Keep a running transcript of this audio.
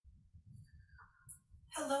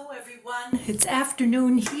Hello, everyone. It's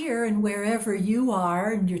afternoon here, and wherever you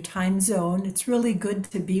are in your time zone, it's really good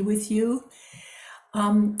to be with you.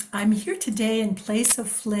 I'm here today in place of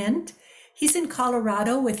Flint. He's in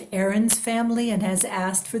Colorado with Aaron's family and has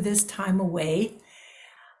asked for this time away.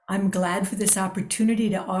 I'm glad for this opportunity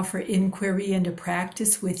to offer inquiry into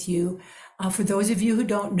practice with you. For those of you who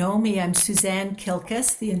don't know me, I'm Suzanne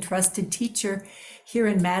Kilkus, the entrusted teacher here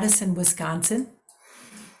in Madison, Wisconsin.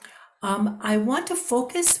 I want to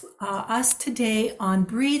focus us today on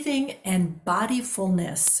breathing and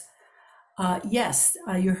bodyfulness. Yes,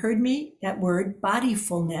 you heard me, that word,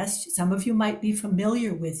 bodyfulness. Some of you might be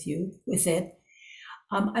familiar with it.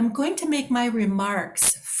 I'm going to make my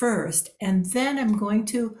remarks first, and then I'm going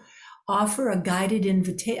to offer a guided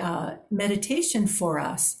meditation for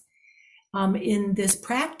us in this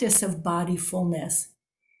practice of bodyfulness.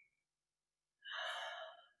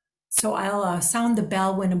 So I'll sound the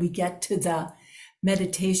bell when we get to the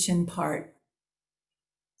meditation part.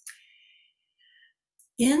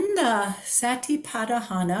 In the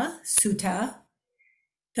Satipatthana Sutta,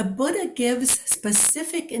 the Buddha gives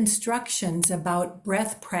specific instructions about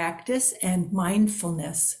breath practice and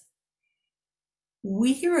mindfulness.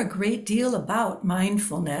 We hear a great deal about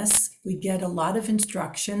mindfulness. We get a lot of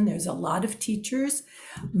instruction. There's a lot of teachers,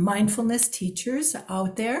 mindfulness teachers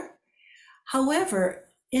out there. However,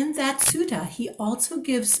 in that sutta, he also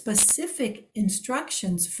gives specific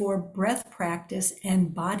instructions for breath practice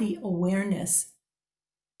and body awareness,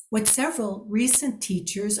 what several recent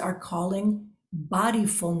teachers are calling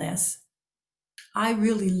bodyfulness. I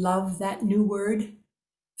really love that new word.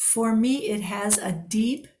 For me, it has a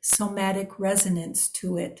deep somatic resonance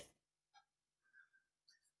to it.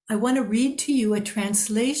 I want to read to you a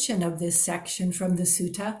translation of this section from the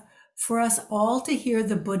sutta for us all to hear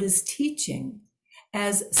the Buddha's teaching,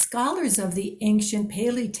 as scholars of the ancient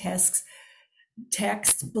Pali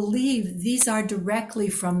texts believe these are directly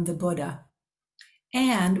from the Buddha.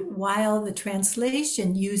 And while the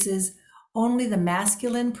translation uses only the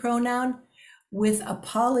masculine pronoun, with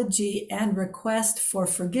apology and request for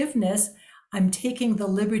forgiveness, I'm taking the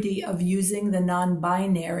liberty of using the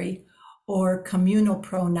non-binary or communal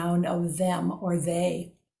pronoun of them or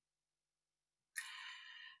they.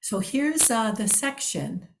 So here's the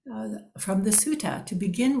section from the sutta to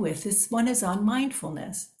begin with. This one is on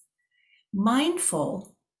mindfulness.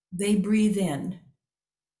 Mindful, they breathe in,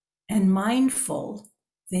 and mindful,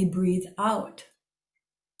 they breathe out.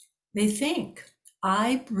 They think,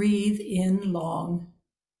 I breathe in long.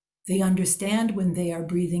 They understand when they are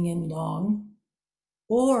breathing in long,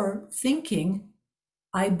 or thinking,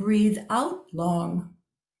 I breathe out long.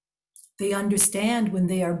 They understand when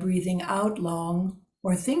they are breathing out long,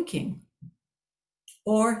 or thinking,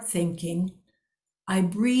 I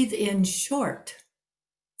breathe in short.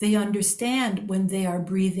 They understand when they are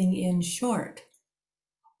breathing in short,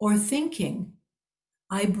 or thinking,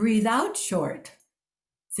 I breathe out short.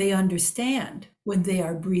 They understand when they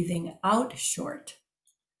are breathing out short.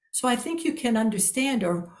 So I think you can understand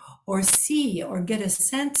or see or get a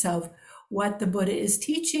sense of what the Buddha is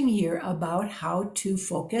teaching here about how to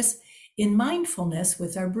focus in mindfulness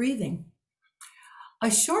with our breathing. A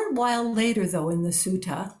short while later, though, in the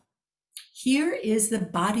sutta, here is the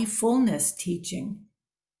bodyfulness teaching.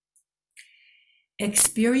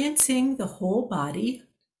 Experiencing the whole body,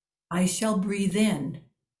 I shall breathe in.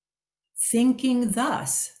 Thinking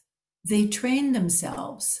thus, they train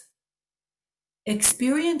themselves.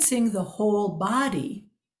 Experiencing the whole body,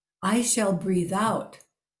 I shall breathe out.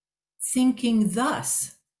 Thinking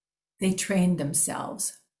thus, they train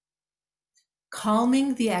themselves.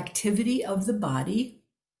 Calming the activity of the body,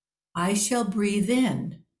 I shall breathe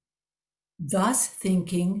in. Thus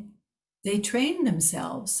thinking, they train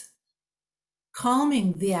themselves.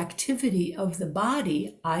 Calming the activity of the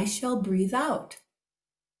body, I shall breathe out.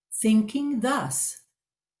 Thinking thus,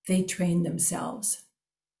 they train themselves.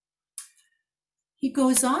 He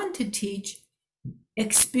goes on to teach,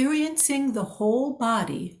 experiencing the whole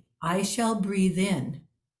body, I shall breathe in.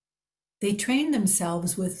 They train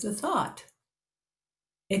themselves with the thought.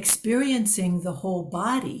 Experiencing the whole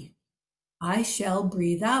body, I shall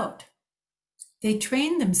breathe out. They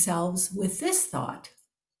train themselves with this thought.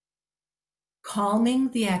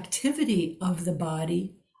 Calming the activity of the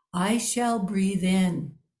body, I shall breathe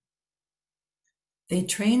in. They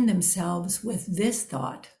train themselves with this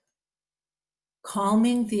thought.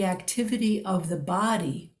 Calming the activity of the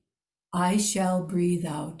body, I shall breathe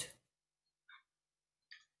out.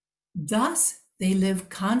 Thus, they live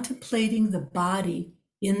contemplating the body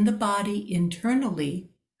in the body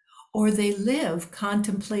internally, or they live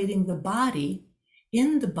contemplating the body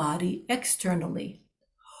in the body externally,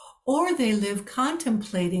 or they live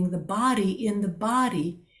contemplating the body in the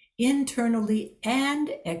body, internally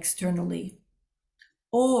and externally.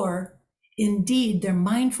 Or, indeed, their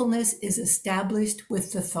mindfulness is established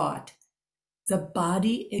with the thought, the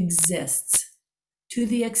body exists, to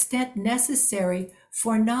the extent necessary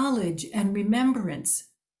for knowledge and remembrance,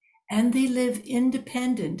 and they live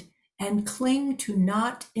independent and cling to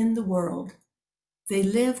naught in the world. They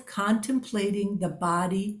live contemplating the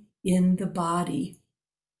body in the body.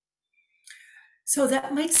 So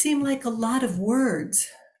that might seem like a lot of words,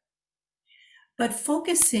 but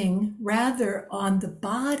focusing rather on the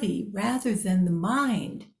body rather than the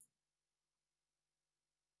mind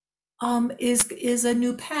is a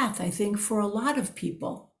new path, I think, for a lot of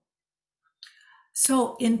people.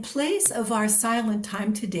 So in place of our silent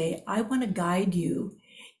time today, I want to guide you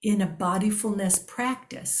in a bodyfulness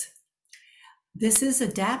practice. This is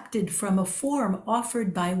adapted from a form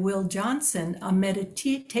offered by Will Johnson, a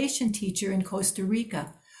meditation teacher in Costa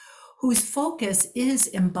Rica, whose focus is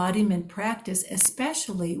embodiment practice,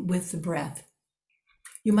 especially with the breath.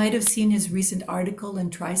 You might have seen his recent article in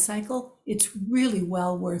Tricycle. It's really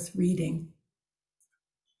well worth reading.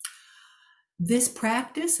 This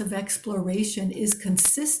practice of exploration is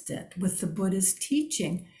consistent with the Buddha's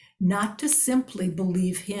teaching not to simply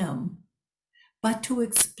believe him, but to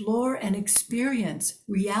explore and experience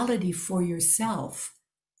reality for yourself.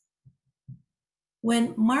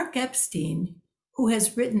 When Mark Epstein, who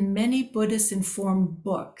has written many Buddhist-informed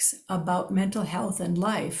books about mental health and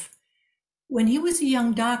life, when he was a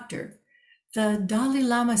young doctor, the Dalai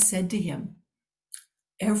Lama said to him,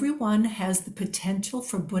 "Everyone has the potential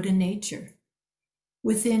for Buddha nature.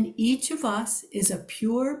 Within each of us is a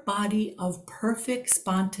pure body of perfect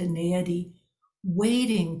spontaneity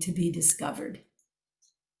waiting to be discovered."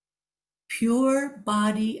 Pure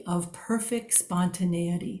body of perfect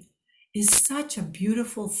spontaneity is such a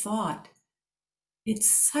beautiful thought. It's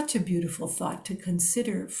such a beautiful thought to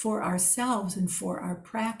consider for ourselves and for our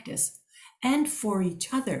practice and for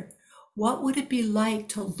each other. What would it be like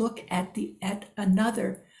to look at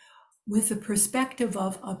another with the perspective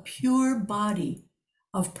of a pure body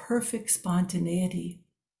of perfect spontaneity?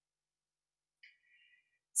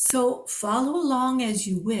 So follow along as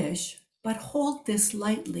you wish, but hold this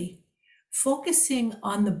lightly. Focusing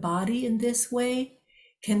on the body in this way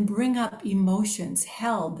can bring up emotions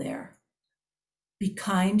held there. Be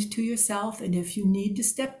kind to yourself, and if you need to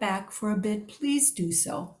step back for a bit, please do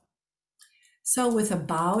so. So with a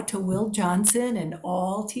bow to Will Johnson and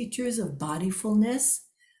all teachers of bodyfulness,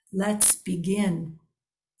 let's begin.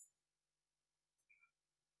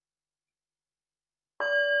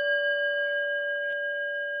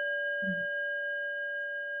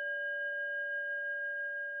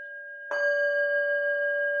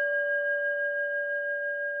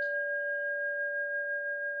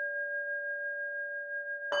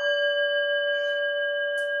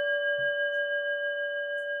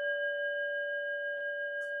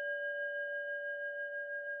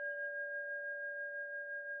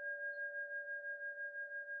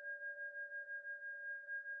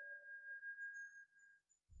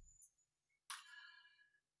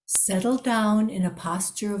 Settle down in a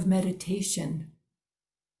posture of meditation.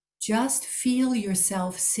 Just feel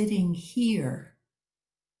yourself sitting here,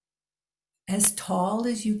 as tall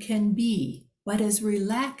as you can be, but as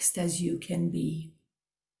relaxed as you can be.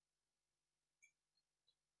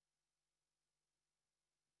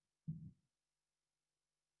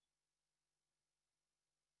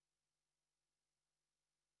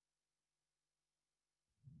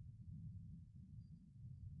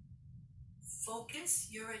 Focus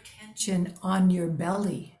your attention on your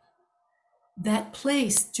belly, that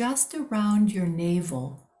place just around your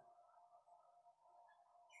navel.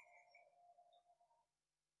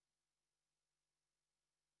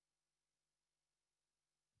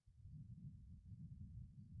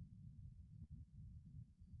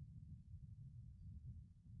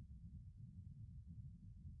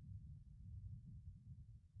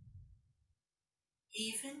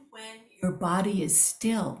 Even when your body is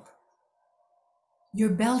still, your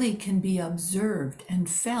belly can be observed and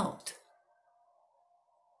felt,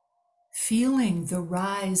 feeling the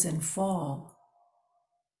rise and fall,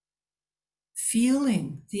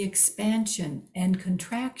 feeling the expansion and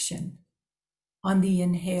contraction on the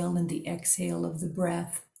inhale and the exhale of the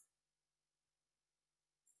breath.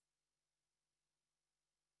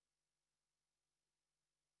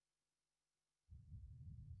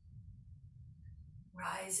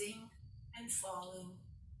 Rising and falling,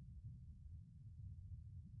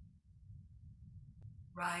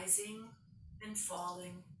 rising and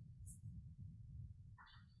falling.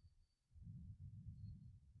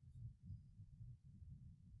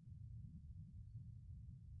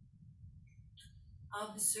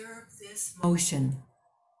 Observe this motion.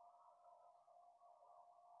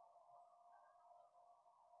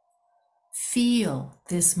 Feel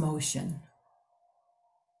this motion.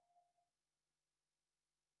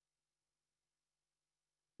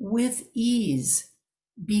 With ease,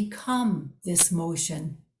 become this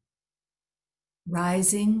motion,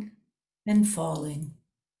 rising and falling.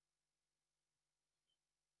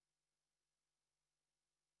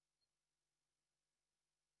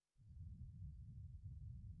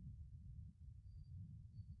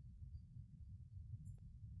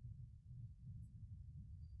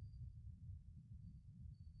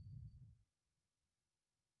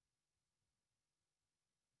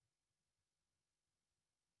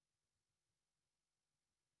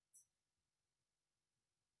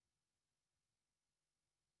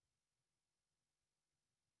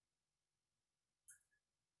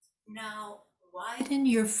 Now, widen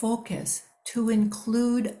your focus to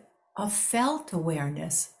include a felt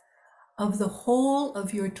awareness of the whole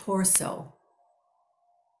of your torso,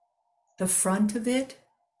 the front of it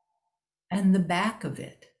and the back of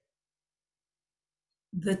it,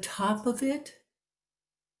 the top of it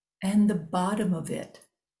and the bottom of it,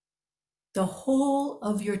 the whole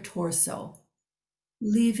of your torso,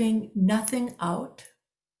 leaving nothing out.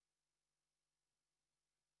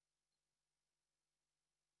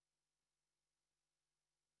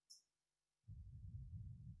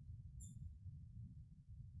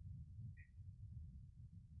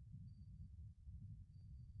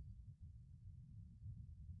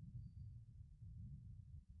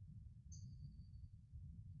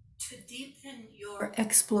 To deepen your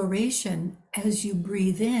exploration as you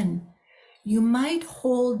breathe in, you might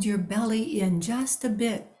hold your belly in just a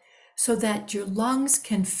bit so that your lungs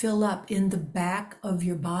can fill up in the back of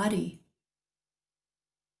your body.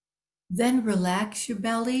 Then relax your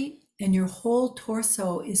belly and your whole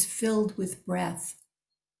torso is filled with breath.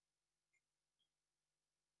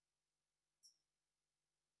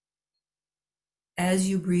 As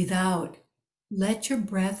you breathe out, let your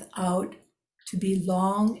breath out to be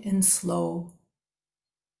long and slow.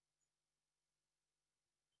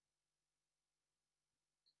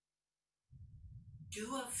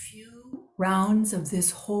 Do a few rounds of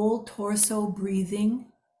this whole torso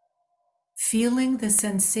breathing, feeling the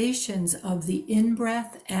sensations of the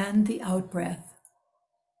in-breath and the out-breath.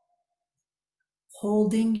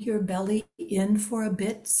 Holding your belly in for a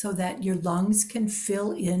bit so that your lungs can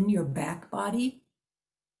fill in your back body,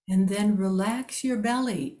 and then relax your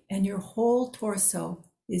belly and your whole torso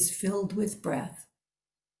is filled with breath.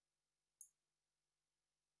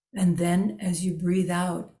 And then as you breathe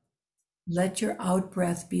out, let your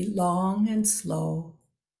out-breath be long and slow.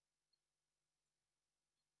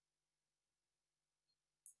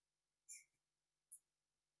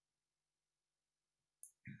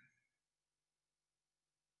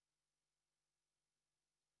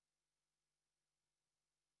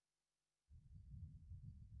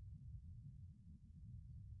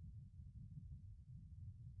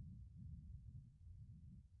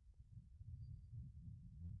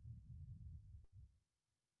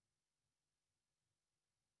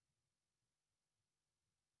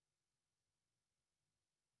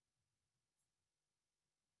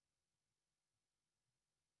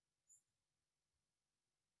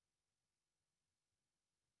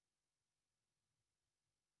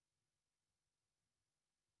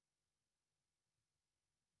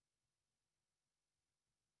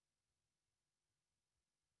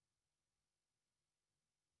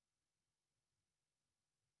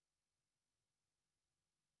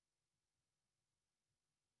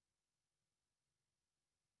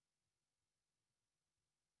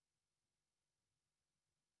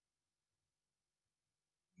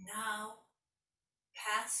 Now,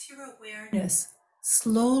 pass your awareness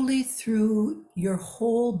slowly through your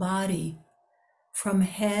whole body, from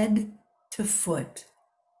head to foot.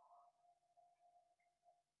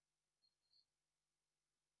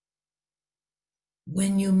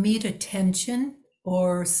 When you meet a tension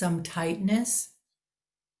or some tightness,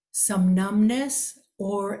 some numbness,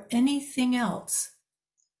 or anything else,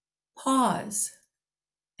 pause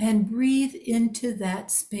and breathe into that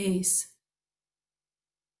space.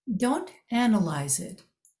 Don't analyze it.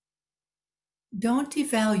 Don't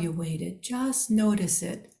evaluate it, just notice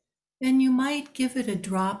it. And you might give it a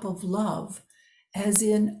drop of love, as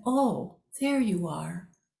in, oh, there you are.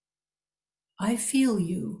 I feel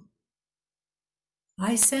you.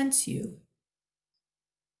 I sense you.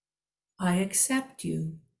 I accept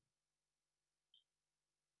you.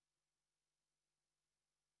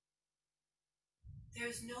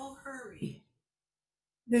 There's no hurry.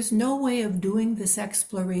 There's no way of doing this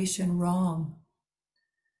exploration wrong.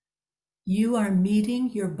 You are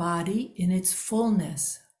meeting your body in its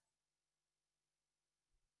fullness.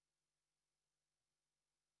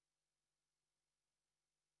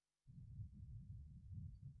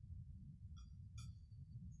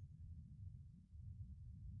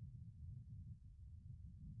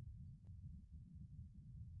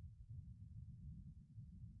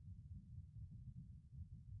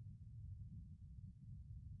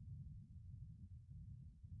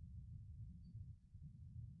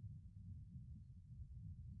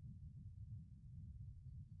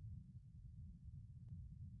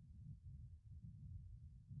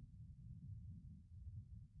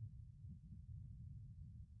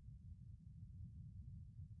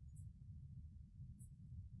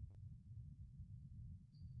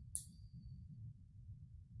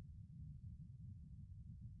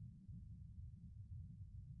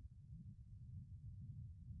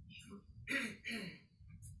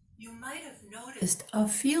 You might have noticed a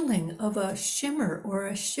feeling of a shimmer or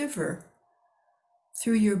a shiver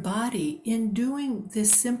through your body in doing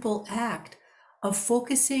this simple act of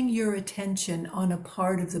focusing your attention on a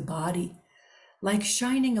part of the body, like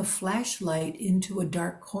shining a flashlight into a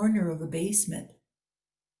dark corner of a basement.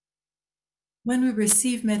 When we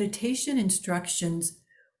receive meditation instructions,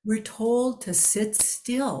 we're told to sit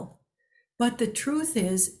still. But the truth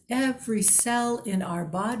is, every cell in our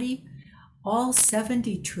body, all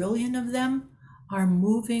 70 trillion of them, are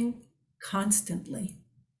moving constantly.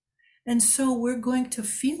 And so we're going to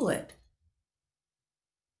feel it.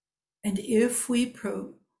 And if we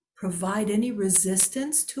provide any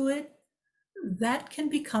resistance to it, that can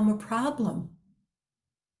become a problem.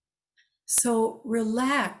 So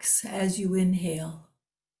relax as you inhale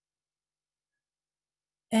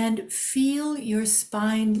and feel your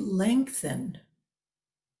spine lengthen.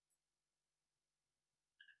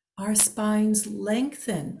 Our spines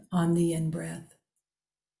lengthen on the in-breath.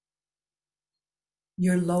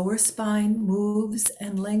 Your lower spine moves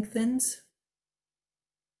and lengthens.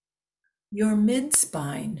 Your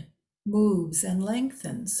mid-spine moves and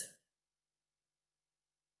lengthens.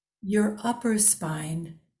 Your upper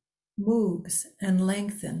spine moves and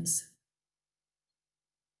lengthens.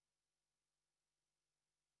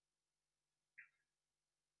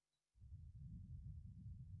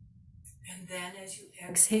 And then as you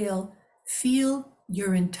exhale, feel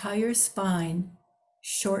your entire spine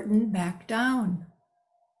shorten back down.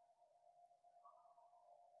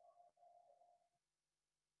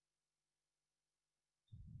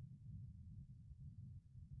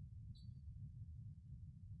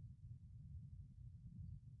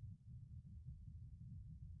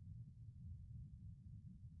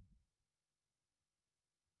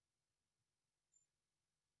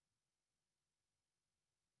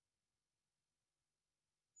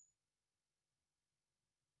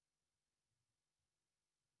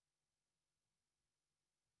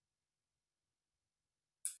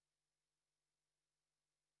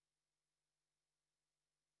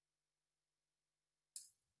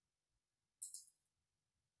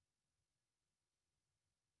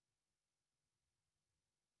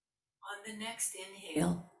 On the next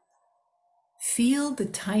inhale, feel the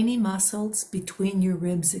tiny muscles between your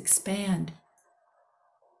ribs expand.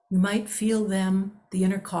 You might feel them, the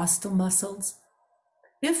intercostal muscles.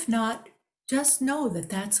 If not, just know that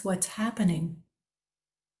that's what's happening.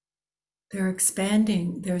 They're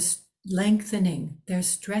expanding, they're lengthening, they're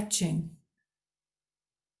stretching.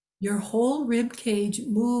 Your whole rib cage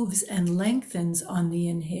moves and lengthens on the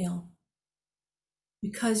inhale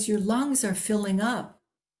because your lungs are filling up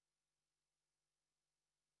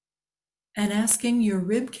and asking your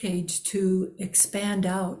rib cage to expand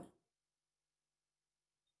out.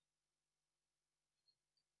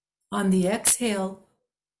 On the exhale,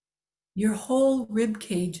 your whole rib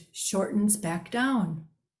cage shortens back down.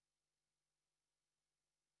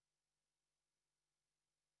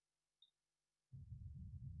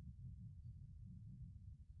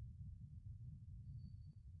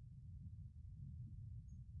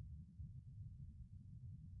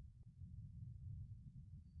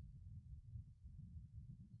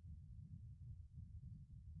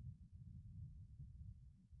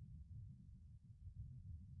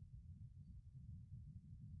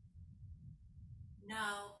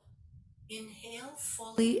 Now, inhale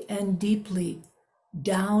fully and deeply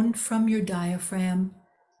down from your diaphragm,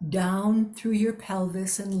 down through your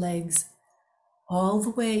pelvis and legs, all the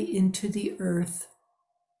way into the earth.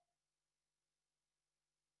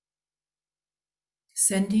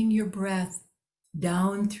 Sending your breath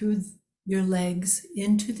down through your legs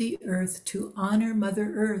into the earth to honor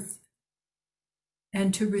Mother Earth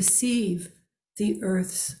and to receive the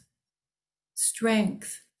earth's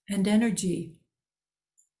strength and energy.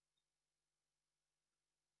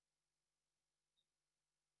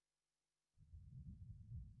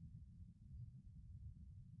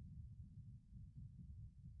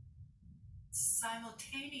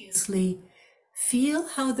 Simultaneously, feel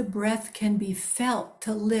how the breath can be felt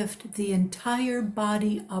to lift the entire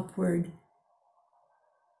body upward,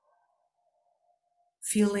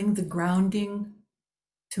 feeling the grounding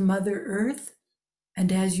to Mother Earth,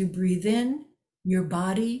 and as you breathe in, your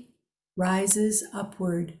body rises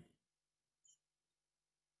upward.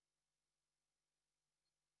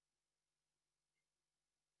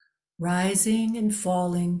 Rising and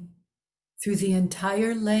falling through the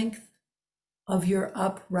entire length of your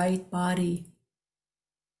upright body.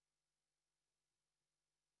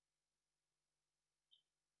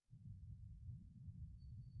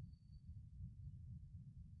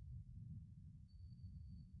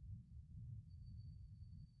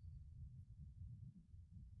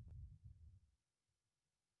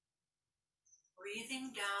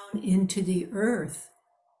 Breathing down into the earth,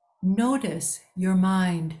 notice your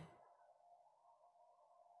mind.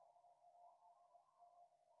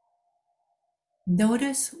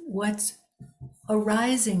 Notice what's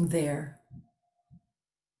arising there.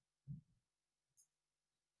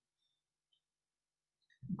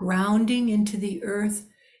 Grounding into the earth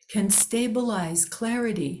can stabilize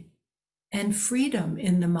clarity and freedom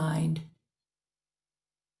in the mind,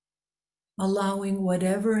 allowing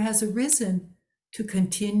whatever has arisen to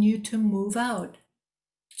continue to move out,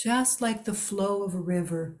 just like the flow of a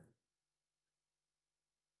river.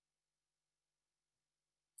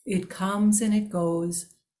 It comes and it goes.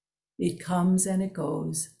 It comes and it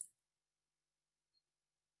goes.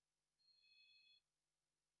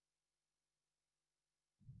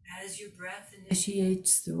 As your breath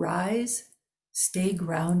initiates the rise, stay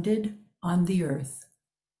grounded on the earth.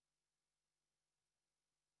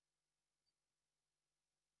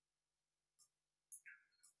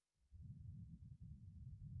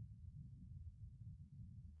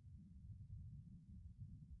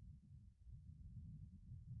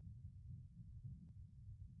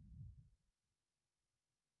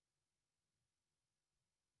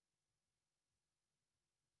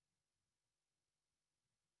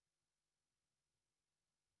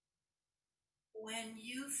 When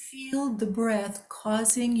you feel the breath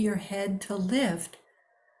causing your head to lift,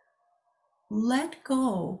 let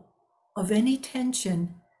go of any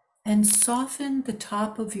tension and soften the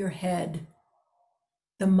top of your head,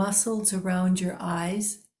 the muscles around your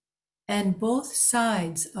eyes, and both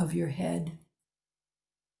sides of your head.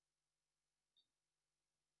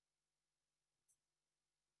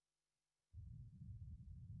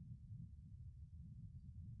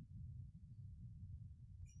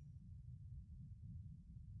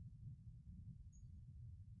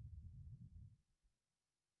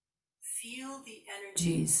 Feel the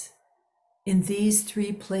energies in these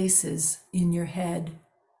three places in your head: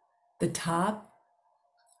 the top,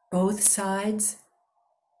 both sides,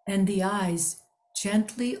 and the eyes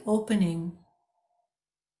gently opening.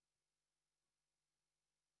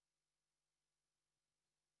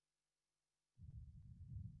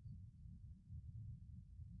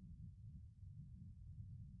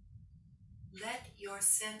 Let your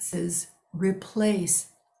senses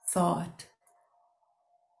replace thought.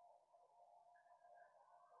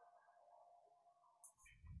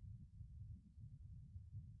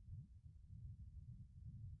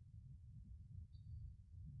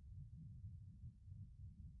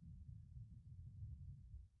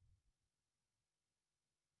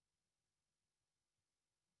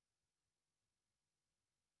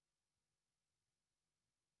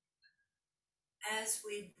 As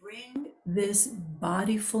we bring this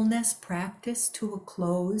bodyfulness practice to a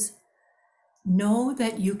close, know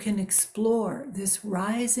that you can explore this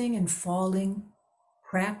rising and falling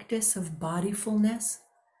practice of bodyfulness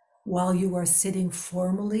while you are sitting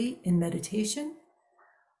formally in meditation,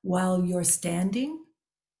 while you're standing,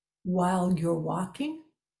 while you're walking,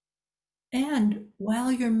 and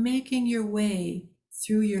while you're making your way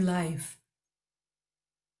through your life.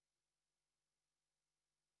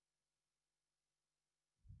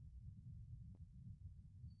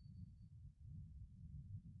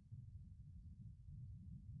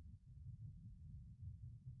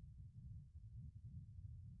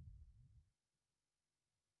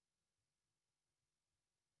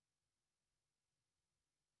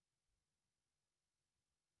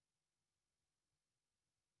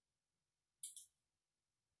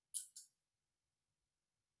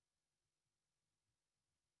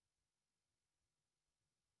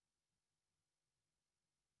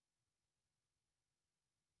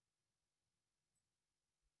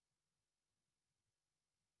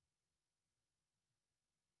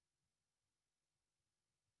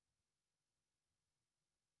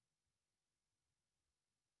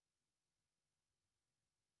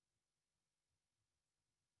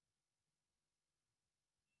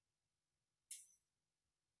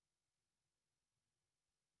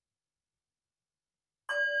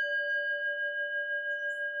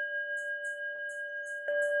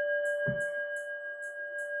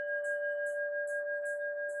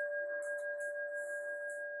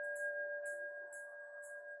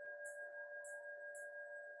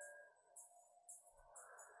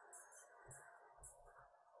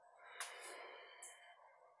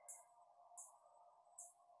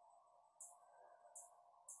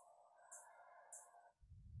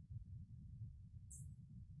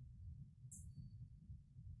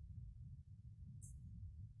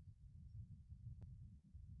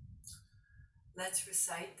 Let's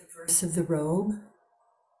recite the verse of the robe.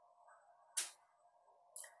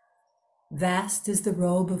 Vast is the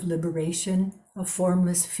robe of liberation, a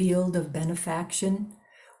formless field of benefaction.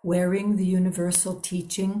 Wearing the universal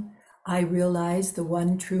teaching, I realize the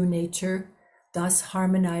one true nature, thus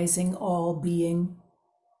harmonizing all being.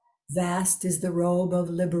 Vast is the robe of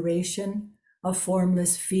liberation, a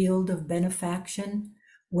formless field of benefaction.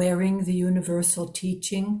 Wearing the universal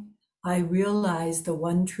teaching, I realize the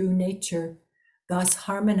one true nature, thus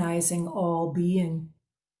harmonizing all being.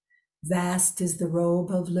 Vast is the robe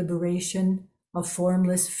of liberation, a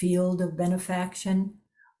formless field of benefaction.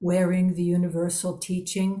 Wearing the universal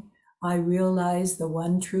teaching, I realize the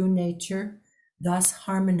one true nature, thus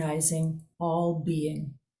harmonizing all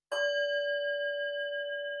being.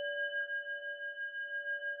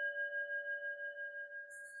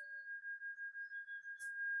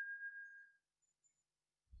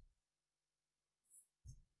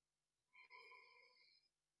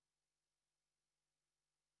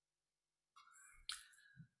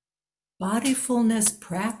 Bodyfulness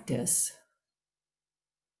practice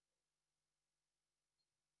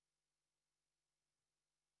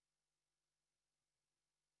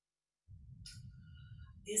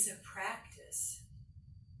is a practice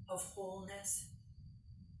of wholeness,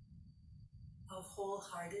 of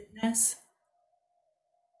wholeheartedness,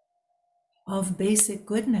 of basic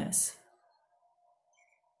goodness.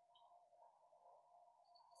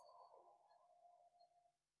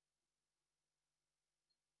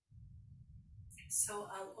 So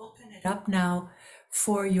I'll open it up now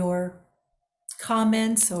for your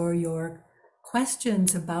comments or your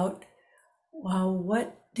questions about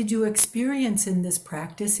what did you experience in this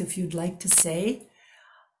practice, if you'd like to say,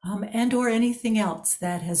 and or anything else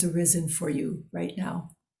that has arisen for you right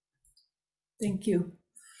now. Thank you.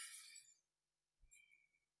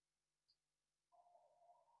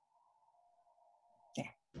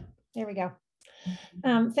 There we go.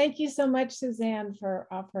 Thank you so much, Suzanne, for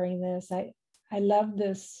offering this. I love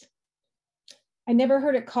this. I never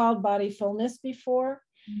heard it called bodyfulness before,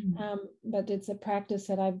 but it's a practice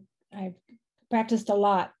that I've practiced a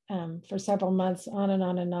lot for several months, on and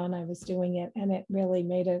on and on. I was doing it, and it really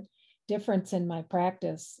made a difference in my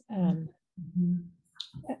practice.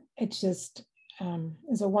 It's just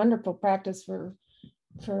is a wonderful practice for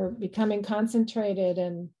becoming concentrated,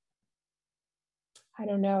 and I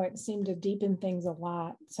don't know, it seemed to deepen things a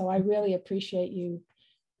lot. So I really appreciate you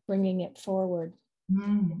bringing it forward.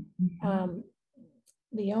 The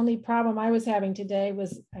only problem I was having today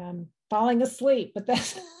was falling asleep, but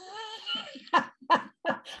that's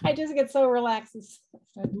I just get so relaxed and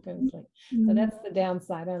start to go to sleep. So that's the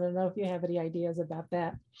downside. I don't know if you have any ideas about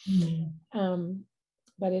that.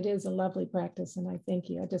 But it is a lovely practice, and I thank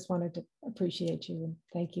you. I just wanted to appreciate you and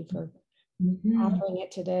thank you for offering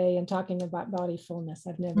it today and talking about bodyfulness.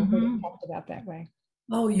 I've never heard it talked about that way.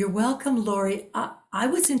 Oh, you're welcome, Lori. I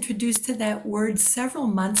was introduced to that word several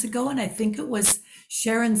months ago, and I think it was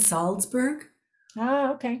Sharon Salzberg.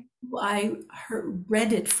 Oh, okay. I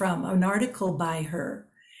read it from an article by her,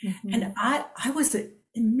 and I was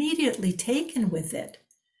immediately taken with it.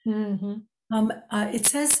 It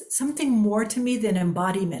says something more to me than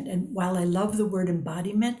embodiment. And while I love the word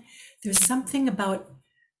embodiment, there's something about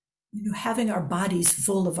having our bodies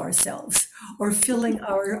full of ourselves, or filling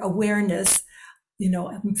our awareness,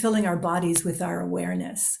 filling our bodies with our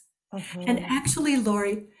awareness. And actually,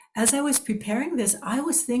 Lori, as I was preparing this, I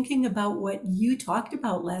was thinking about what you talked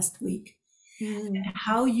about last week, and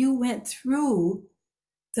how you went through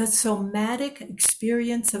the somatic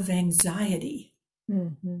experience of anxiety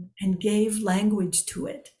and gave language to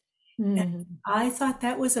it. And I thought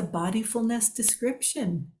that was a bodyfulness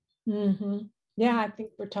description. Yeah, I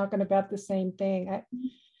think we're talking about the same thing.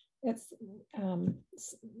 That's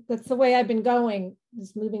the way I've been going,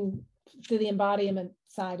 is moving to the embodiment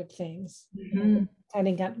side of things,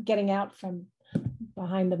 getting out from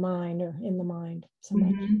behind the mind or in the mind so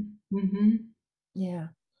much. Yeah,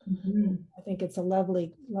 I think it's a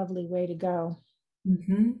lovely, lovely way to go.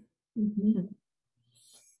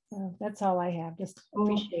 So that's all I have, just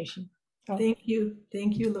appreciation. Thank you,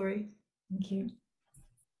 Lori. Thank you.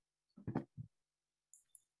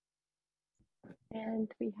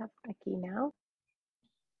 And we have Becky now.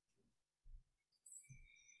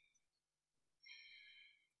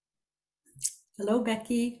 Hello,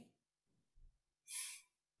 Becky.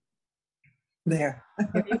 There.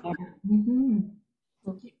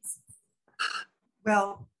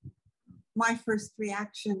 Well, my first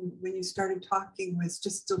reaction when you started talking was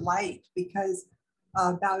just delight, because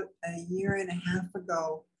about a year and a half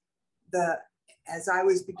ago, the as I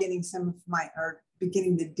was beginning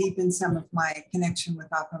beginning to deepen some of my connection with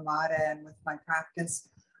Appamada and with my practice,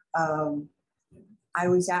 I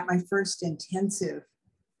was at my first intensive.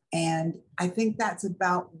 And I think that's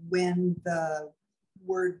about when the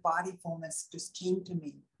word bodyfulness just came to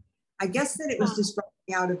me. I guess that it was just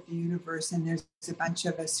running out of the universe, and there's a bunch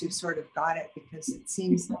of us who sort of got it, because it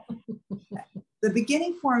seems the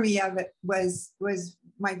beginning for me of it was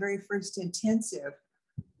my very first intensive,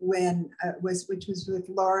 which was with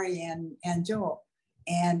Laurie and Joel,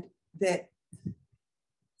 and that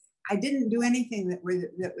I didn't do anything that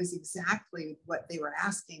was exactly what they were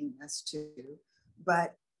asking us to,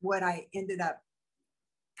 but what I ended up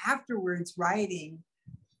afterwards writing,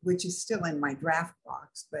 which is still in my draft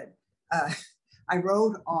box, but I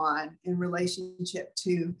wrote on in relationship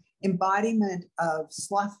to embodiment of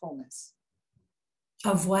slothfulness.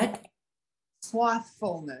 Of what?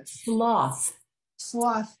 Slothfulness. Sloth.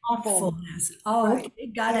 Slothfulness. Thoughtfulness. Oh, Right. okay.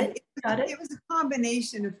 Got And it. Got it. It was a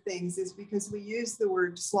combination of things, is because we use the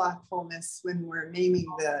word slothfulness when we're naming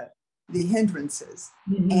the hindrances.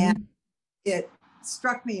 Mhm. And it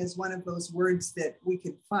struck me as one of those words that we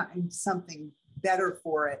could find something better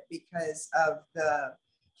for it because of the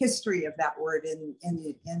history of that word in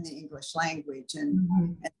the English language.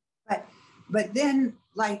 Mhm. But then,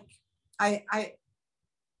 like,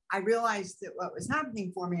 I realized that what was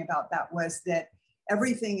happening for me about that was that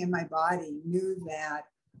everything in my body knew that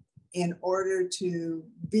in order to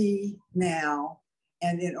be now,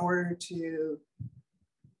 and in order to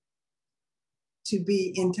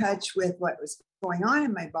be in touch with what was going on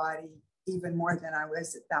in my body, even more than I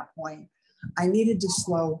was at that point, I needed to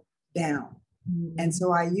slow down. And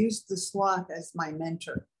so I used the sloth as my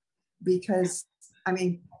mentor, because, I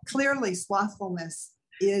mean, clearly slothfulness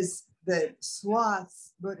is the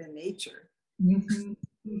sloth's Buddha nature. Mhm.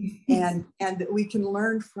 And that we can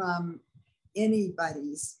learn from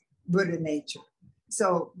anybody's Buddha nature.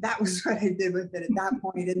 So that was what I did with it at that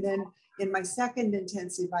point. And then in my second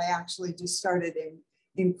intensive, I actually just started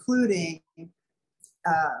including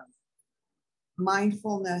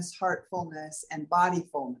mindfulness, heartfulness, and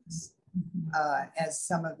bodyfulness as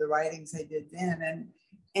some of the writings I did then.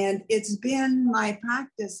 And it's been my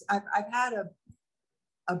practice. I've had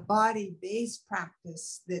a body-based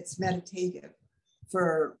practice that's meditative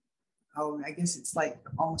for, I guess it's like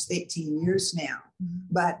almost 18 years now,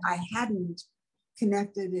 but I hadn't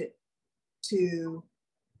connected it to,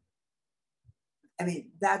 I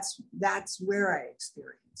mean, that's where I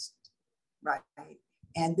experienced, right?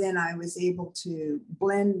 And then I was able to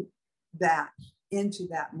blend that into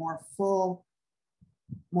that more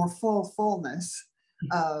fullness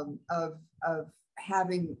of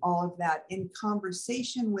having all of that in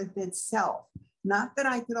conversation with itself. Not that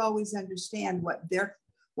I could always understand what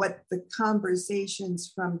the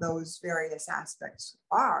conversations from those various aspects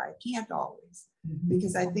are. I can't always,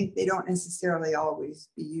 because I think they don't necessarily always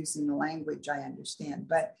be using the language I understand.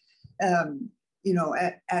 But you know,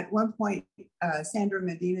 at one point, Sandra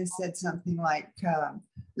Medina said something like,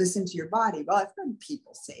 listen to your body. Well, I've heard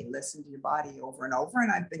people say, listen to your body over and over,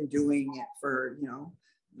 and I've been doing it for, you know,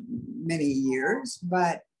 many years,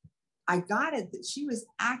 but I got it that she was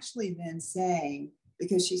actually then saying,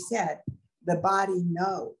 because she said, the body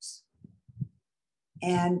knows.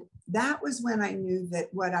 And that was when I knew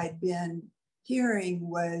that what I'd been hearing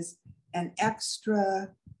was an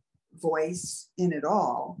extra voice in it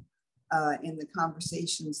all, in the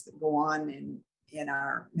conversations that go on in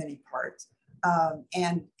our many parts.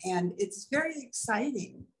 And it's very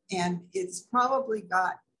exciting. And it's probably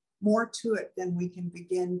got more to it than we can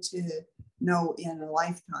begin to know in a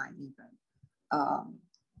lifetime even.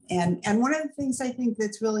 And one of the things I think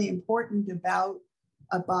that's really important about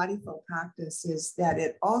a bodyful practice is that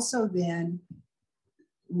it also then,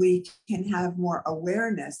 we can have more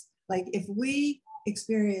awareness. Like if we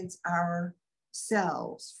experience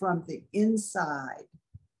ourselves from the inside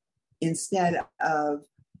instead of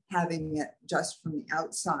having it just from the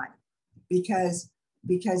outside, because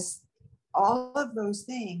all of those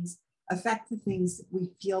things affect the things that we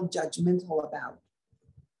feel judgmental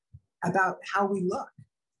about how we look.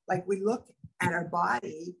 Like we look at our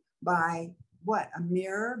body by what? A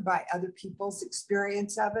mirror, by other people's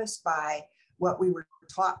experience of us, by what we were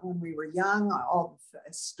taught when we were young, all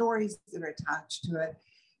the stories that are attached to it,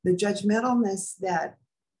 the judgmentalness that,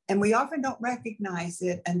 and we often don't recognize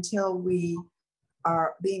it until we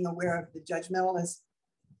are being aware of the judgmentalist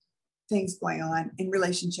things going on in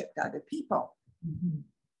relationship to other people. Mhm.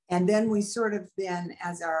 And then we sort of then,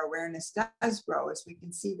 as our awareness does grow, as we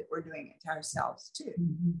can see that we're doing it to ourselves too.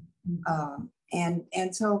 Mhm.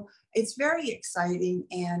 And so it's very exciting.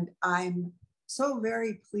 And I'm so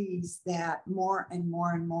very pleased that more and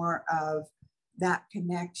more and more of that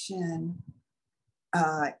connection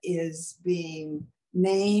is being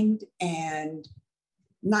named, and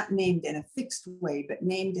not named in a fixed way, but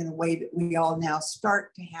named in a way that we all now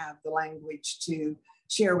start to have the language to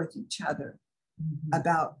share with each other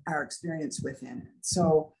about our experience within it.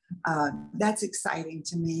 So that's exciting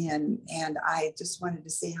to me. And I just wanted to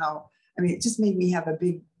say how, I mean, it just made me have a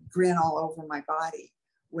big grin all over my body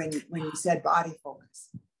when you said bodyfulness.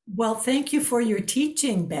 Well, thank you for your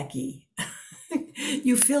teaching, Becky.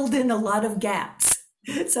 You filled in a lot of gaps.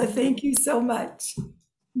 So thank you so much.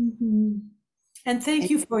 Mm-hmm. And thank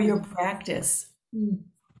you for your practice.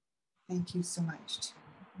 Thank you so much.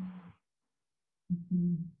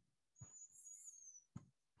 Mm-hmm.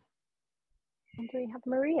 And we have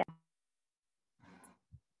Maria.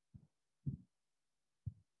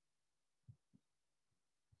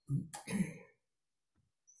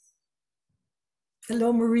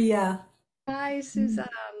 Hello, Maria. Hi, Suzanne.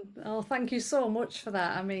 Oh, thank you so much for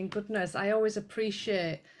that. I mean, goodness, I always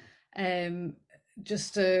appreciate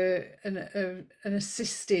just an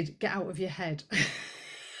assisted get out of your head.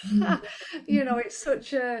 You know, it's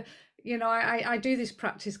such a, you know, I do this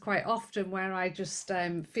practice quite often where I just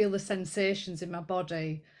feel the sensations in my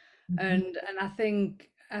body, and I think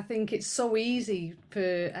it's so easy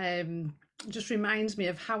for just reminds me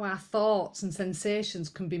of how our thoughts and sensations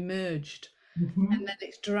can be merged. And then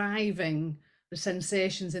it's driving the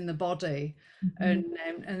sensations in the body, and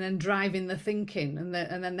then driving the thinking, and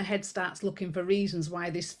then the head starts looking for reasons why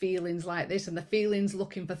this feeling's like this, and the feeling's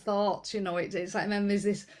looking for thoughts. You know, it's like, and then there's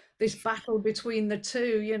this battle between the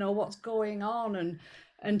two. You know, what's going on,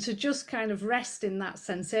 and to just kind of rest in that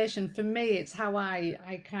sensation. For me, it's how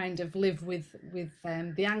I kind of live with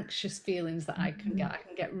the anxious feelings that I can get. I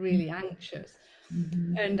can get really anxious,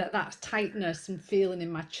 and that tightness and feeling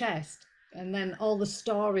in my chest. And then all the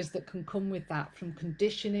stories that can come with that, from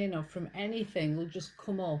conditioning or from anything, will just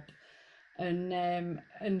come up,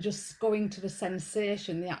 and just going to the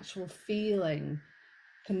sensation, the actual feeling,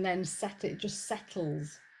 can then it just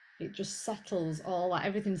settles. It just settles all that.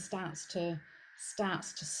 Everything starts to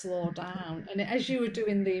slow down. And as you were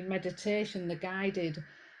doing the meditation, the guided,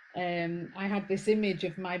 I had this image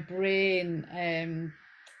of my brain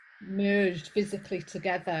merged physically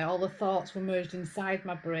together. All the thoughts were merged inside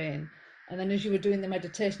my brain. And then as you were doing the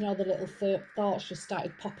meditation, all the little thoughts just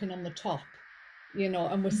started popping on the top, you know,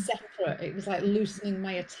 and were separate. It was like loosening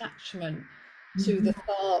my attachment to the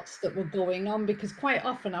thoughts that were going on, because quite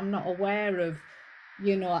often I'm not aware of,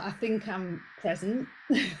 you know, I think I'm present,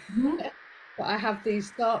 but I have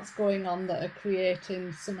these thoughts going on that are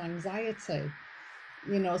creating some anxiety,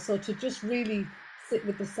 you know. So to just really sit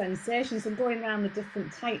with the sensations and going around the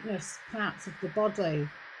different tightness parts of the body,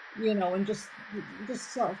 you know, and just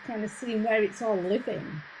sort of kind of seeing where it's all living.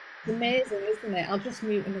 It's amazing, isn't it? I'll just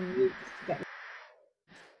mute and unmute to get.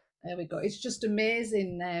 There we go. It's just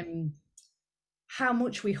amazing how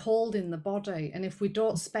much we hold in the body, and if we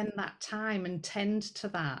don't spend that time and tend to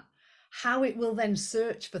that, how it will then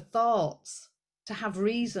search for thoughts to have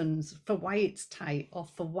reasons for why it's tight, or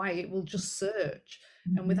for why it will just search.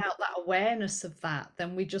 And without that awareness of that,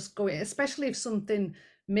 then we just go, especially if something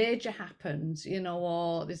major happens, you know,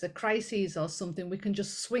 or there's a crisis or something, we can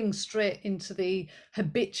just swing straight into the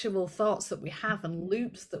habitual thoughts that we have and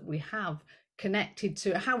loops that we have connected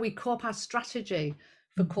to how we cope, our strategy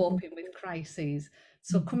for coping with crises.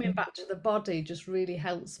 So coming back to the body just really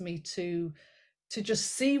helps me to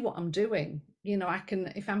just see what I'm doing. You know, I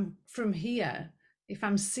can, if I'm from here, if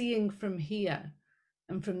I'm seeing from here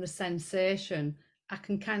and from the sensation, I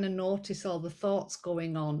can kind of notice all the thoughts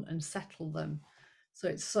going on and settle them. So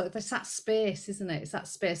it's that space, isn't it? It's that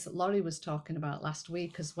space that Laurie was talking about last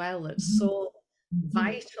week as well. That's so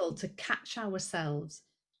vital to catch ourselves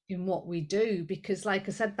in what we do, because like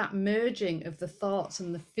I said, that merging of the thoughts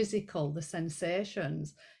and the physical, the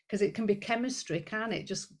sensations, because it can be chemistry, can't it?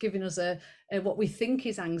 Just giving us a what we think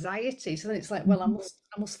is anxiety. So then it's like, well, I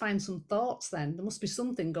must find some thoughts then. There must be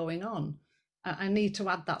something going on. I need to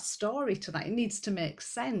add that story to that. It needs to make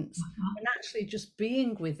sense. And actually just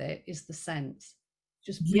being with it is the sense.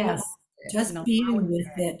 Just being with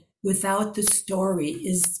it without the story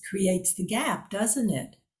creates the gap, doesn't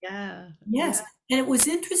it? Yeah. Yes. Yeah. And it was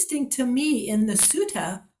interesting to me in the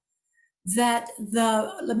sutta that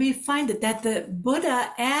let me find it, that the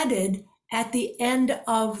Buddha added at the end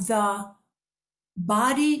of the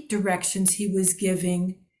body directions he was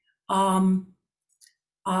giving,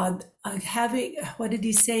 having, what did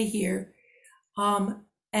he say here?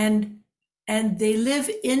 And they live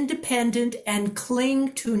independent and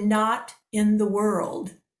cling to not in the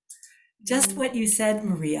world. Just what you said,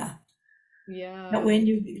 Maria. That Yeah.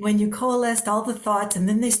 when you coalesced all the thoughts and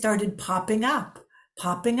then they started popping up,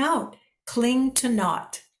 popping out, cling to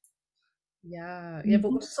not. Yeah, yeah,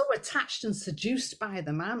 but we're Mhm. so attached and seduced by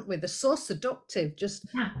them, aren't we? They're so seductive. Just,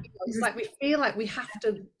 Yeah. it's like we feel like we have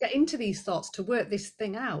to get into these thoughts to work this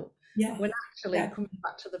thing out. Yeah. When actually Yeah. coming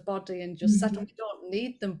back to the body and just settle, Mhm. we don't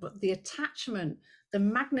need them, but the attachment, the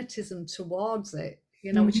magnetism towards it,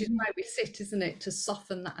 which is Mhm. why we sit, isn't it, to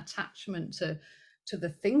soften that attachment to the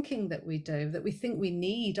thinking that we do, that we think we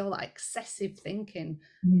need, all that excessive thinking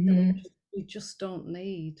that Mhm. we just don't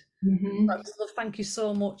need. Mhm. Well, thank you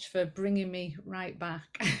so much for bringing me right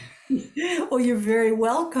back. Oh, you're very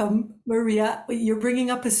welcome, Maria. You're bringing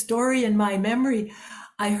up a story in my memory.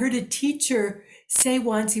 I heard a teacher say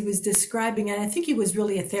once, he was describing, and I think he was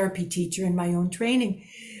really a therapy teacher in my own training,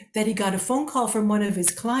 that he got a phone call from one of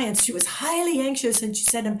his clients. She was highly anxious and she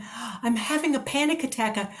said, I'm having a panic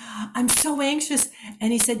attack. I'm so anxious.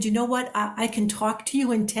 And he said, you know what? I can talk to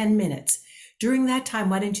you in 10 minutes. During that time,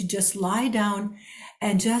 why don't you just lie down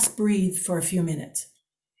and just breathe for a few minutes?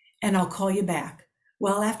 And I'll call you back.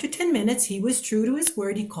 Well, after 10 minutes, he was true to his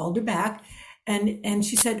word. He called her back and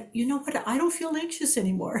she said, you know what? I don't feel anxious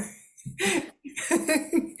anymore.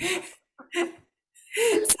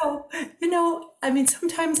 So, I mean,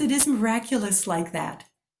 sometimes it is miraculous like that.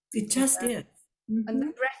 It just Yeah. is. And the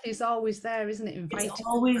Mhm. breath is always there, isn't it? It's Inviting us back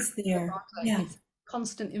always to the there. body. Yeah. It's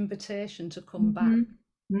constant invitation to Hmm. come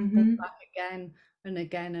Hmm. back again and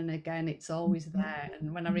again and again. It's always Hmm. there.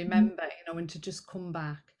 And when I Hmm. remember, and to just come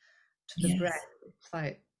back to the breath, Yes. it's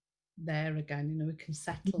like there again, we can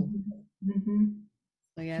settle. Hmm.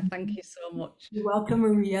 So yeah, thank you so much. You're welcome,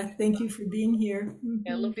 Maria. Thank you for being here.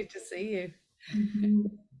 Yeah, Hmm. lovely to see you. Hmm.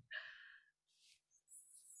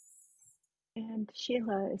 And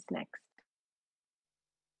Sheila is next.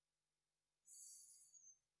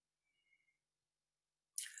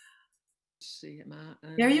 See, am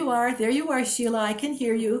I There you unmuted? are. There you are, Sheila. I can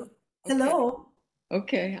hear you. Okay, Hello.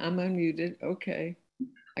 okay, I'm unmuted. Okay.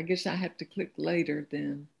 I guess I have to click later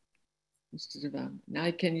then instead of now.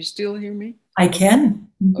 Can you still hear me? I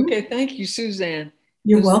can. Mhm. Okay, thank you, Suzanne.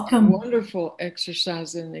 You're This is a welcome. wonderful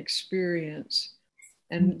exercise and experience.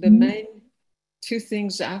 And the Mhm. main two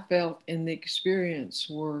things I felt in the experience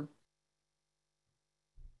were,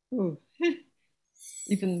 oh,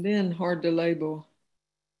 even then, hard to label,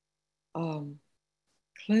 um,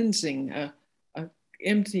 cleansing, a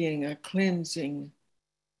emptying, a cleansing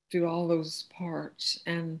through all those parts,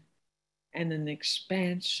 and an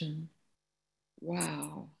expansion.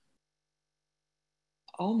 Wow.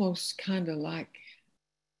 Almost kind of like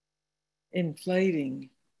inflating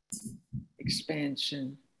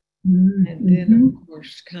expansion. And then, Mhm. of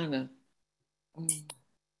course, kind of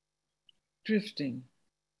drifting.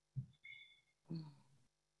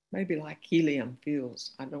 Maybe like helium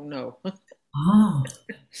feels. I don't know. Oh.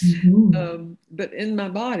 Mhm. But in my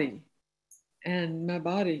body, and my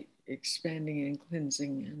body expanding and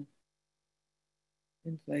cleansing and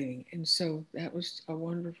inflating. And so that was a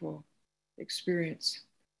wonderful experience.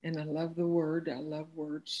 And I love the word. I love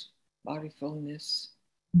words, bodyfulness.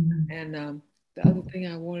 Mhm. And the other thing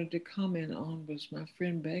I wanted to comment on was my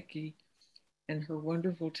friend Becky and her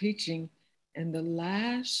wonderful teaching. And the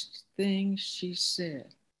last thing she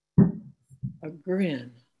said, a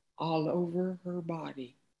grin all over her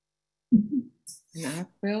body. And I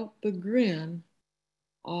felt the grin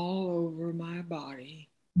all over my body.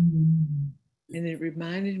 Mhm. And it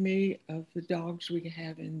reminded me of the dogs we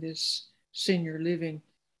have in this senior living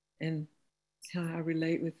and how I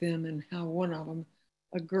relate with them, and how one of them,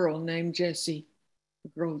 a girl named Jessie, a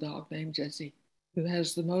girl dog named Jessie, who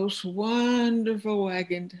has the most wonderful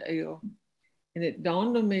wagging tail. And it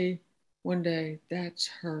dawned on me one day, that's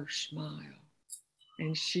her smile.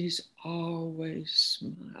 And she's always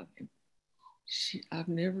smiling. I've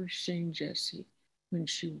never seen Jessie when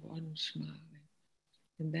she wasn't smiling.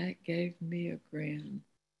 And that gave me a grin.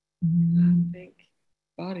 And I Mhm. think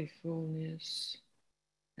bodyfulness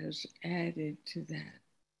has added to that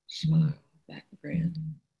smile, that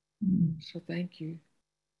grin. Mhm. So thank you.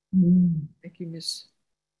 Mhm. Thank you, Miss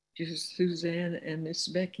Suzanne and Miss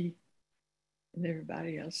Becky and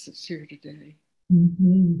everybody else that's here today.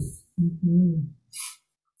 Mhm. Mhm.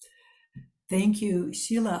 Thank you,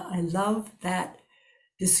 Sheila. I love that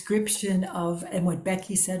description of, and what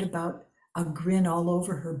Becky said about a grin all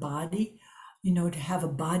over her body, to have a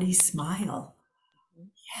body smile.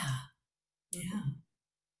 Yeah, yeah.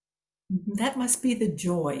 Mhm. That must be the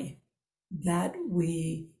joy that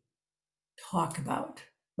we talk about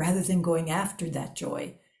rather than going after that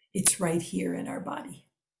joy. It's right here in our body.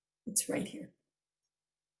 It's right here.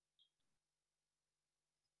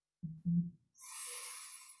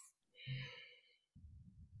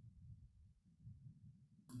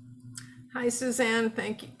 Hi, Suzanne.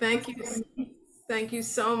 Thank you. Thank you. Thank you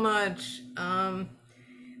so much. I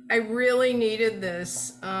really needed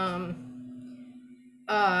this.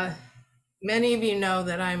 Many of you know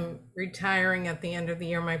that I'm retiring at the end of the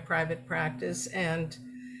year, my private practice, and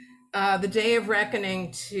the day of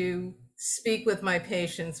reckoning to speak with my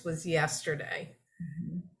patients was yesterday.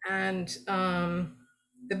 And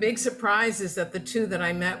the big surprise is that the two that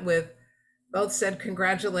I met with both said,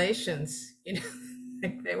 congratulations, you know,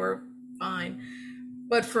 like they were fine.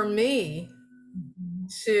 But for me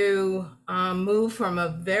to move from a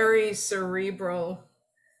very cerebral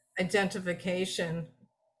identification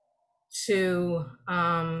to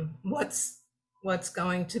what's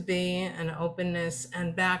going to be an openness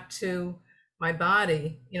and back to my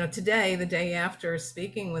body, you know, today, the day after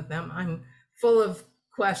speaking with them, I'm full of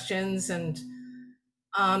questions, and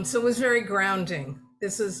so it was very grounding.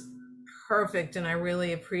 This is perfect, and I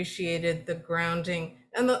really appreciated the grounding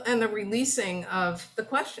and the releasing of the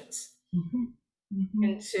questions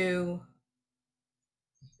into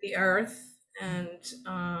the earth. And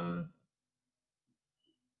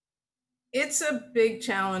it's a big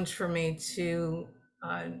challenge for me to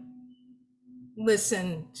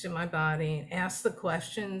listen to my body, ask the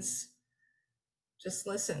questions, just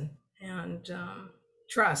listen, and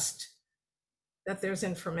trust that there's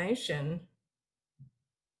information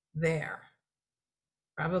there,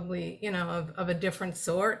 probably, you know, of a different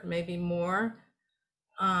sort, maybe more,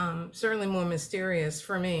 certainly more mysterious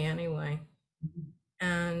for me anyway.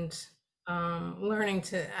 And learning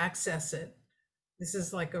to access it. This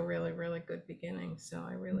is like a really, really good beginning. So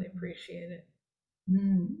I really appreciate it.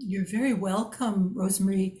 You're very welcome,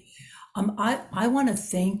 Rosemary. I want to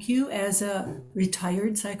thank you as a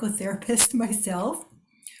retired psychotherapist myself,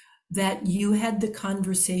 that you had the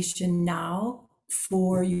conversation now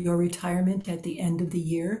for your retirement at the end of the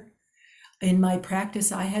year. In my practice,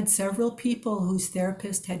 I had several people whose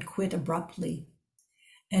therapist had quit abruptly,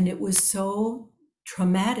 and it was so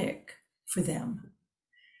traumatic for them.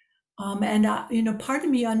 And you know, part of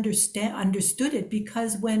me understood it,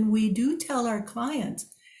 because when we do tell our clients,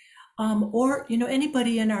 or you know,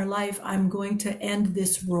 anybody in our life, I'm going to end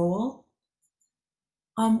this role,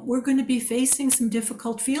 we're going to be facing some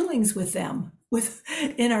difficult feelings with them,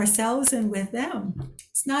 in ourselves and with them.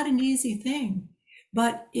 It's not an easy thing,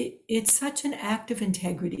 but it's such an act of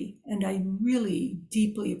integrity, and I really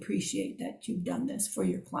deeply appreciate that you've done this for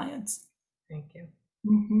your clients. Thank you.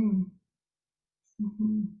 Mm-hmm.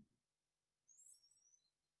 Mm-hmm.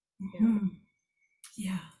 Mm-hmm.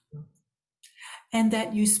 Yeah. And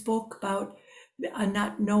that you spoke about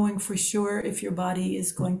not knowing for sure if your body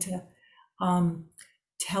is going to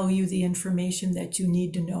tell you the information that you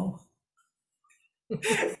need to know.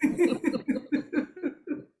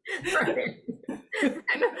 Right.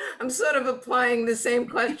 And I'm sort of applying the same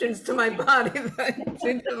questions to my body that I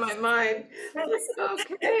do to my mind.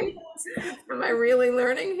 Okay, am I really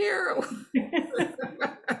learning here?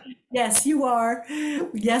 Yes, you are.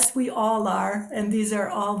 Yes, we all are. And these are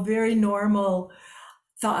all very normal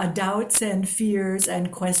doubts and fears and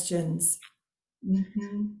questions.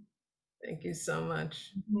 Mm-hmm. Thank you so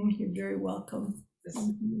much. You're very welcome. This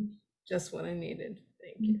is just what I needed.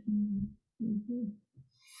 Thank you.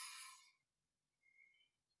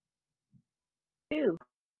 Sue.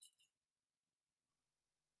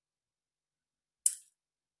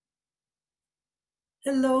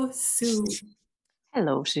 Hello, Sue.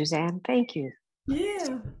 Hello, Suzanne. Thank you.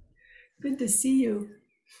 Yeah, good to see you.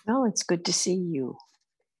 Well, it's good to see you.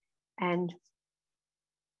 And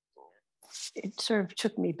it sort of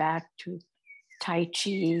took me back to Tai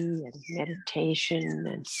Chi and meditation,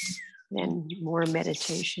 and then more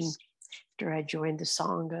meditation after I joined the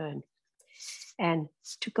Sangha. And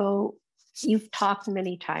to go, you've talked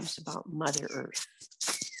many times about Mother Earth.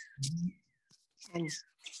 And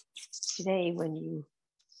today when you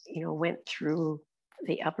went through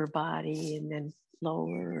the upper body and then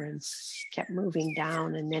lower and kept moving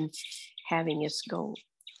down, and then having us go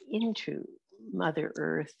into Mother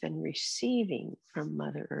Earth and receiving from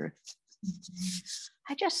Mother Earth,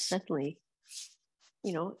 I just suddenly,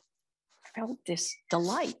 felt this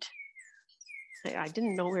delight. I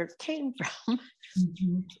didn't know where it came from,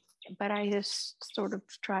 but I just sort of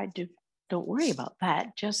tried to, don't worry about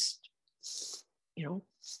that. Just,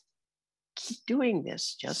 keep doing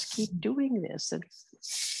this. Just keep doing this. And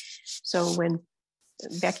so when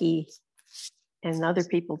Becky and other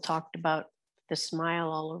people talked about the smile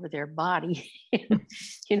all over their body,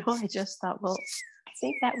 I just thought, well, I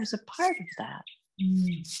think that was a part of that.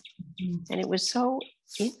 And it was so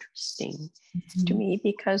interesting to me,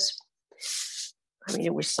 because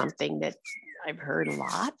it was something that I've heard a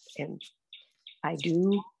lot, and I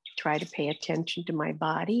do try to pay attention to my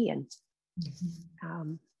body, and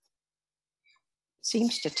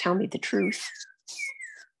seems to tell me the truth.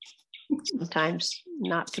 Sometimes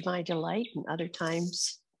not to my delight, and other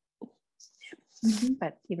times.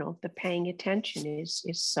 But the paying attention is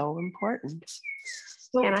so important.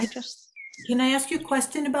 Well, and I just can I ask you a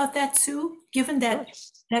question about that, Sue? Given that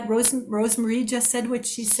Rosemarie just said what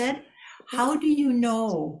she said, how do you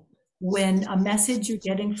know when a message you're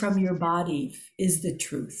getting from your body is the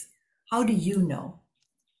truth? How do you know?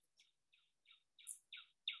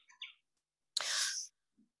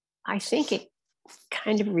 I think it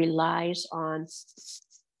kind of relies on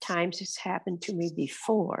times it's happened to me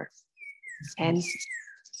before. And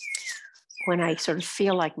when I sort of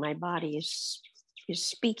feel like my body is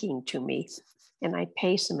speaking to me and I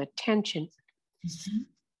pay some attention,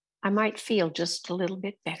 I might feel just a little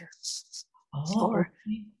bit better. Or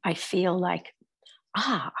I feel like,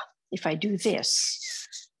 if I do this,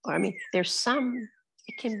 or there's some,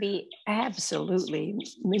 it can be absolutely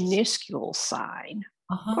minuscule sign,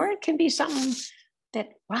 or it can be something that,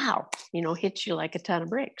 hits you like a ton of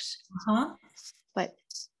bricks. But,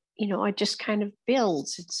 it just kind of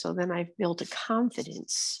builds it. So then I've built a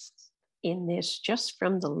confidence in this just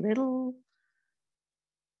from the little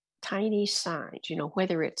tiny signs,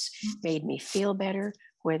 whether it's made me feel better,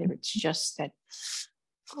 whether it's just that,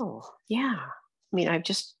 I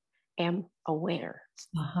just am aware.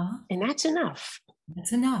 And that's enough.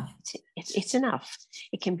 That's enough. It's enough.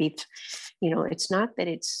 It can be, it's not that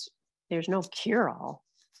there's no cure-all.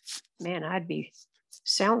 Man, I'd be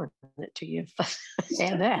selling it to you if I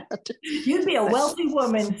had that. You'd be a wealthy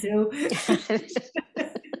woman, Sue.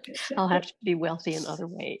 I'll have to be wealthy in other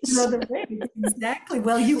ways. Exactly.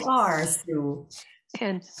 Well, you are, Sue.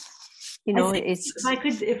 And if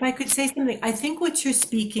I could say something, I think what you're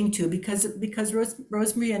speaking to, because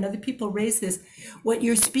Rosemarie and other people raise this, what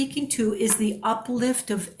you're speaking to is the uplift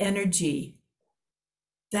of energy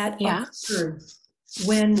that occurs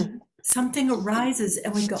when something arises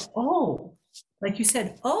and we go, like you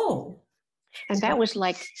said, and that was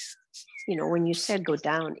like, when you said go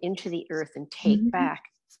down into the earth and take back,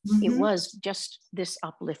 it was just this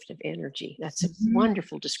uplift of energy. That's a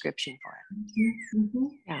wonderful description for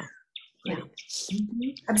it. Yeah.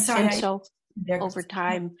 I'm sorry. And so over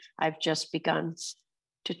time, I've just begun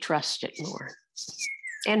to trust it more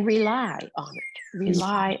and rely on it,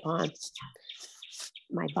 rely on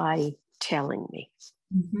my body telling me.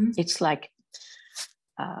 It's like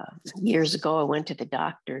years ago, I went to the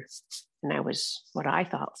doctor and I was what I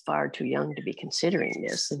thought far too young to be considering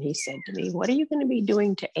this. And he said to me, "What are you going to be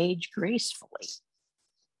doing to age gracefully?"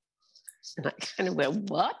 And I kind of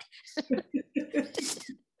went, "What?"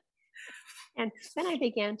 And then I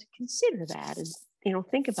began to consider that and,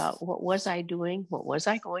 think about what was I doing? What was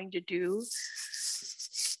I going to do?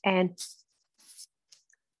 And,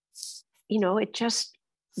 it just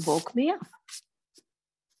woke me up.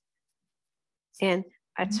 And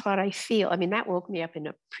that's what I feel. That woke me up in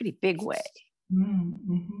a pretty big way.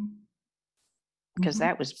 Because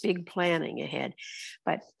that was big planning ahead.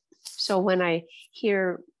 But so when I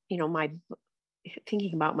hear,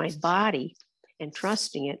 thinking about my body and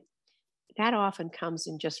trusting it, that often comes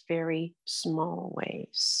in just very small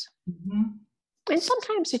ways. And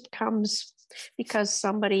sometimes it comes because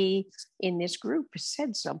somebody in this group has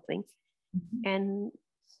said something, and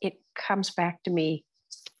it comes back to me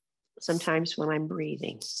sometimes when I'm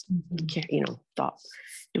breathing,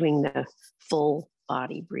 doing the full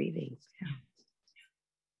body breathing.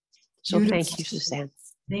 So beautiful. Thank you, Suzanne.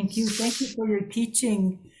 Thank you. Thank you for your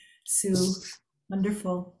teaching, Sue.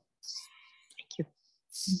 Wonderful. Thank you.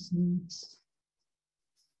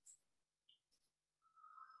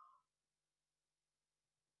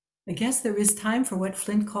 I guess there is time for what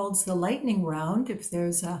Flint calls the lightning round. If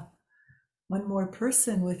there's one more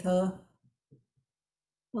person with a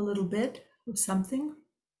little bit of something.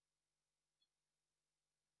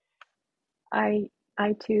 I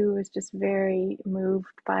too was just very moved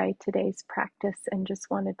by today's practice and just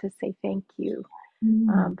wanted to say thank you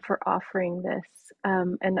for offering this.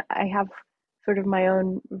 And I have sort of my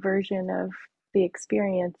own version of the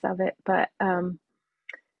experience of it, but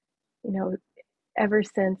ever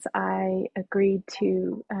since I agreed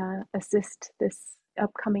to assist this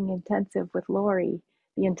upcoming intensive with Lori,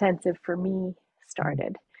 the intensive for me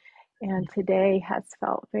started. And today has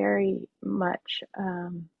felt very much,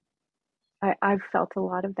 I've felt a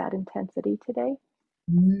lot of that intensity today.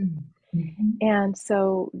 And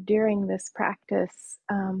so during this practice,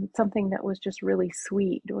 something that was just really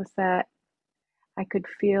sweet was that I could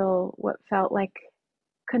feel what felt like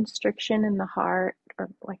constriction in the heart, or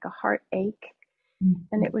like a heartache.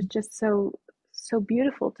 And it was just so so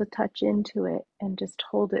beautiful to touch into it and just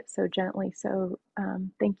hold it so gently. So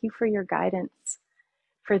thank you for your guidance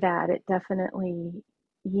for that. It definitely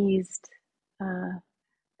eased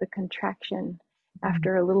the contraction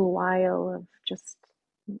after a little while of just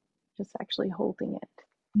actually holding it.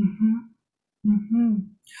 Mm-hmm. Mm-hmm.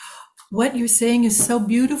 What you're saying is so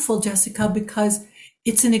beautiful, Jessica, because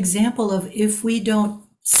it's an example of if we don't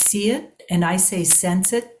see it, and I say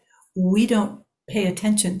sense it, we don't pay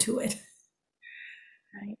attention to it.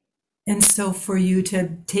 Right. And so for you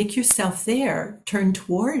to take yourself there, turn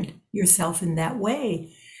toward yourself in that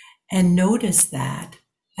way and notice that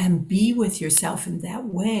and be with yourself in that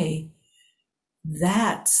way,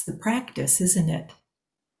 that's the practice, isn't it?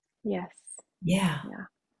 Yes. Yeah. Yeah.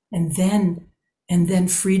 And then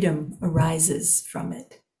freedom arises from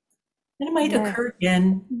it. And it might Yes. occur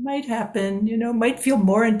again, it might happen, might feel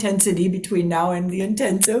more intensity between now and the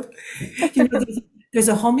intensive. There's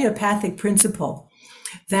a homeopathic principle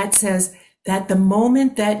that says that the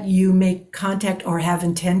moment that you make contact or have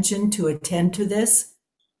intention to attend to this,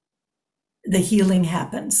 the healing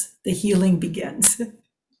happens, the healing begins.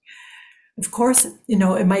 Of course,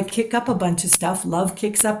 it might kick up a bunch of stuff. Love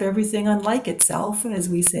kicks up everything unlike itself, as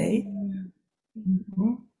we say.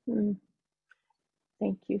 Mm-hmm. Mm.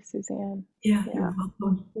 Thank you, Suzanne. Yeah, you're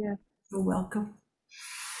welcome. Yeah. You're welcome.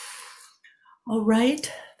 All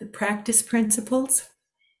right, the practice principles.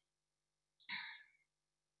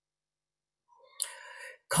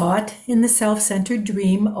 Caught in the self-centered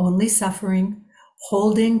dream, only suffering,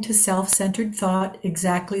 holding to self-centered thought,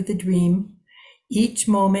 exactly the dream. Each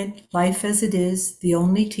moment, life as it is, the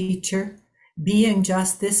only teacher, being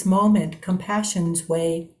just this moment, compassion's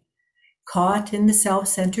way. Caught in the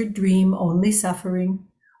self-centered dream, only suffering,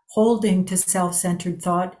 holding to self-centered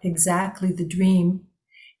thought, exactly the dream.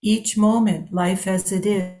 Each moment, life as it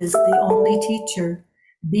is, the only teacher,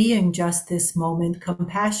 being just this moment,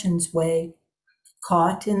 compassion's way.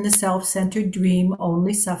 Caught in the self-centered dream,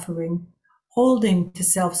 only suffering, holding to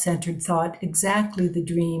self-centered thought, exactly the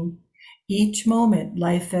dream. Each moment,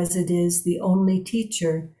 life as it is, the only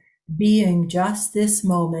teacher, being just this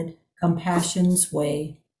moment, compassion's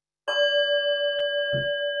way.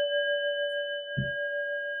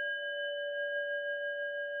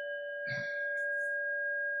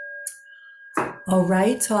 All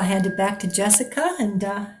right, so I'll hand it back to Jessica and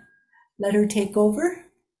let her take over.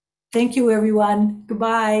 Thank you, everyone.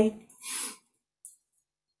 Goodbye.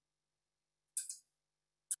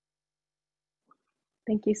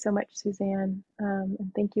 Thank you so much, Suzanne.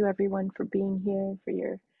 And thank you, everyone, for being here, for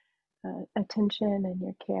your attention and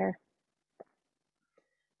your care,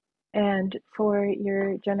 and for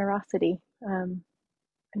your generosity. And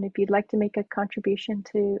if you'd like to make a contribution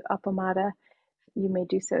to Appamada, you may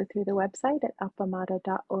do so through the website at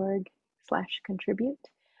appamada.org/contribute.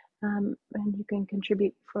 And you can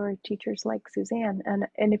contribute for teachers like Suzanne.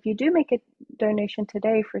 And if you do make a donation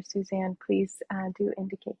today for Suzanne, please do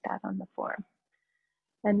indicate that on the form.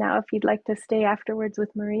 And now if you'd like to stay afterwards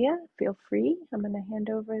with Maria, feel free. I'm going to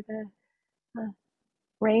hand over the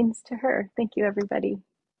reins to her. Thank you, everybody.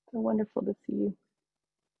 So wonderful to see you.